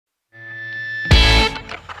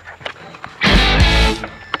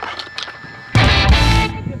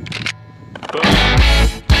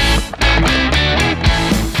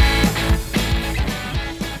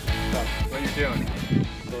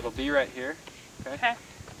Okay? Okay.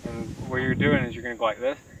 And what you're doing is you're going to go like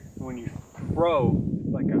this. And when you throw,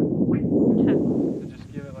 like a... Okay. So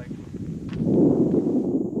just give it like...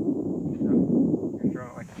 You're throwing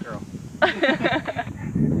it like a girl.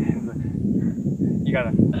 You got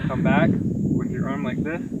to come back with your arm like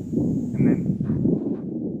this. And then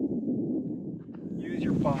use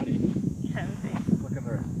your body. Look at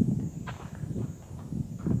the rest.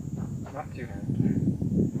 Not 2 hands.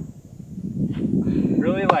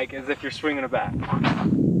 Really like as if you're swinging a bat.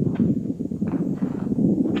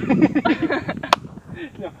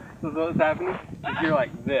 No, so what's happening is you're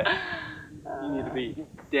like this. You need to be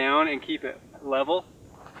down and keep it level.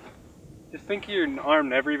 Just think of your arm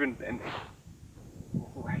never even bending.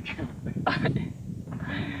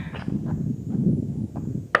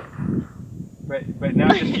 But now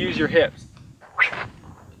just use your hips.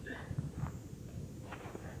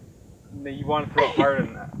 You want to throw it harder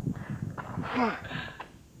than that.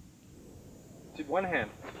 One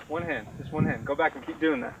hand, just one hand. Go back and keep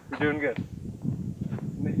doing that. You're doing good.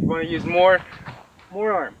 You want to use more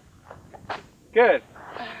arm. Good.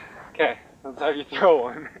 Okay, that's how you throw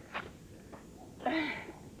one. I'm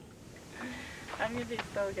gonna be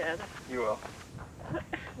so good. You will. When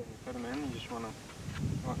you put them in, you just want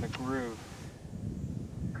the groove.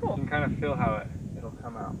 Cool. You can kind of feel how it'll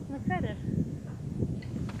come out. I'm excited.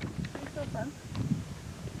 It's so fun.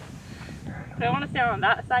 Do I want to stand on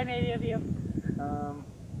that side maybe of you?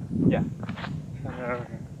 Yeah.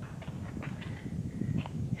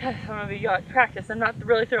 I'm gonna be practice. I'm not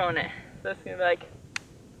really throwing it, so it's gonna be like.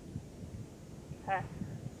 Okay.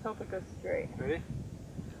 Let's hope it goes straight. Ready?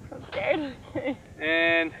 I'm scared.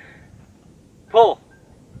 And pull.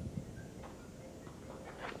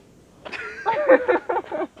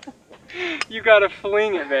 You gotta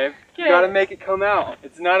fling it, babe. You gotta make it come out.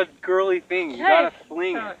 It's not a girly thing. You gotta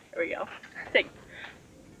fling it. Here we go. Take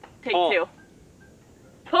Pull. 2.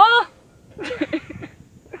 Pull!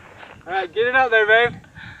 Alright, get it out there, babe.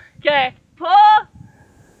 Okay, pull!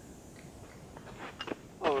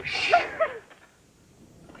 Oh, shit.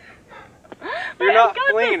 You're not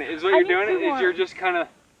flinging it. Is what you're doing is you're just kind of...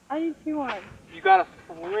 I need 2 more. You gotta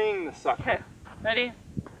fling the sucker. Okay, ready?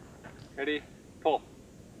 Ready? Pull.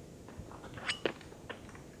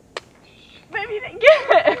 Maybe you didn't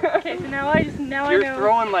get it. Okay, so now I know. You're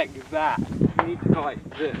throwing like that. You need to go like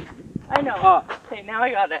this. I know. Up. Okay, now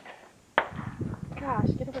I got it. Gosh,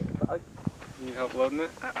 get away from the bug. You need help loading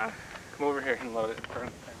it? Come over here and load it in front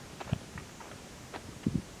of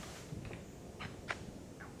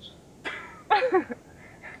the camera.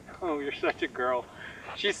 Oh, you're such a girl.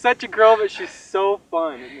 She's such a girl, but she's so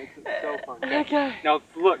fun. It makes it so fun. Okay. Now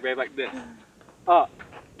look, babe, like this. Up.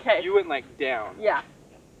 Okay. You went like down. Yeah.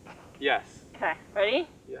 Yes. Okay, ready?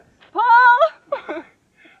 Yes. Pull!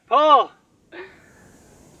 Pull!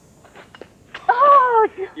 Oh!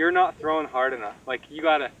 You're not throwing hard enough. Like, you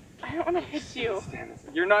gotta... I don't want to hit you.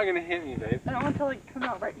 You're not gonna hit me, babe. I don't want to like come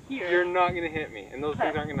out right here. You're not gonna hit me, and those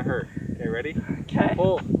things aren't gonna hurt. Okay, ready? Okay.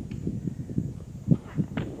 Pull.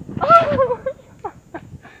 Oh!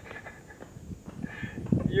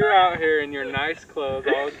 You're out here in your nice clothes,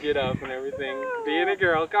 all get up and everything. Being a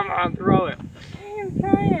girl, come on, throw it. Okay, I'm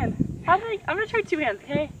trying. I'm gonna try 2 hands,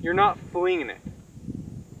 okay? You're not flinging it.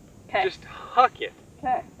 Okay. Just huck it.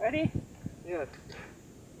 Okay, ready? Yes.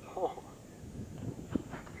 Oh.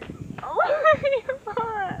 Oh my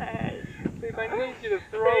gosh. Babe, I need you to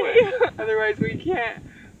throw it. Otherwise we can't.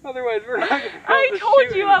 Otherwise we're not gonna be able I to told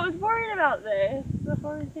shoot you it. I was worried about this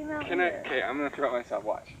before we came out here. Okay, I'm gonna throw it myself.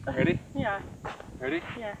 Watch. Ready? Yeah. Ready?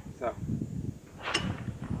 Yeah. So.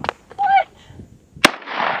 What?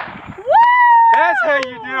 Woo! That's how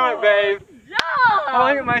you do it, babe. Job! I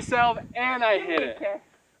look at myself and I hit it. Okay.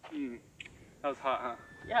 That was hot, huh?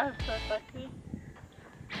 Yeah, it's so sexy.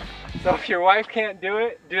 So if your wife can't do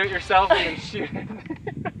it yourself and then shoot it.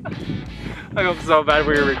 I hope so bad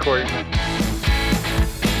we were recording this.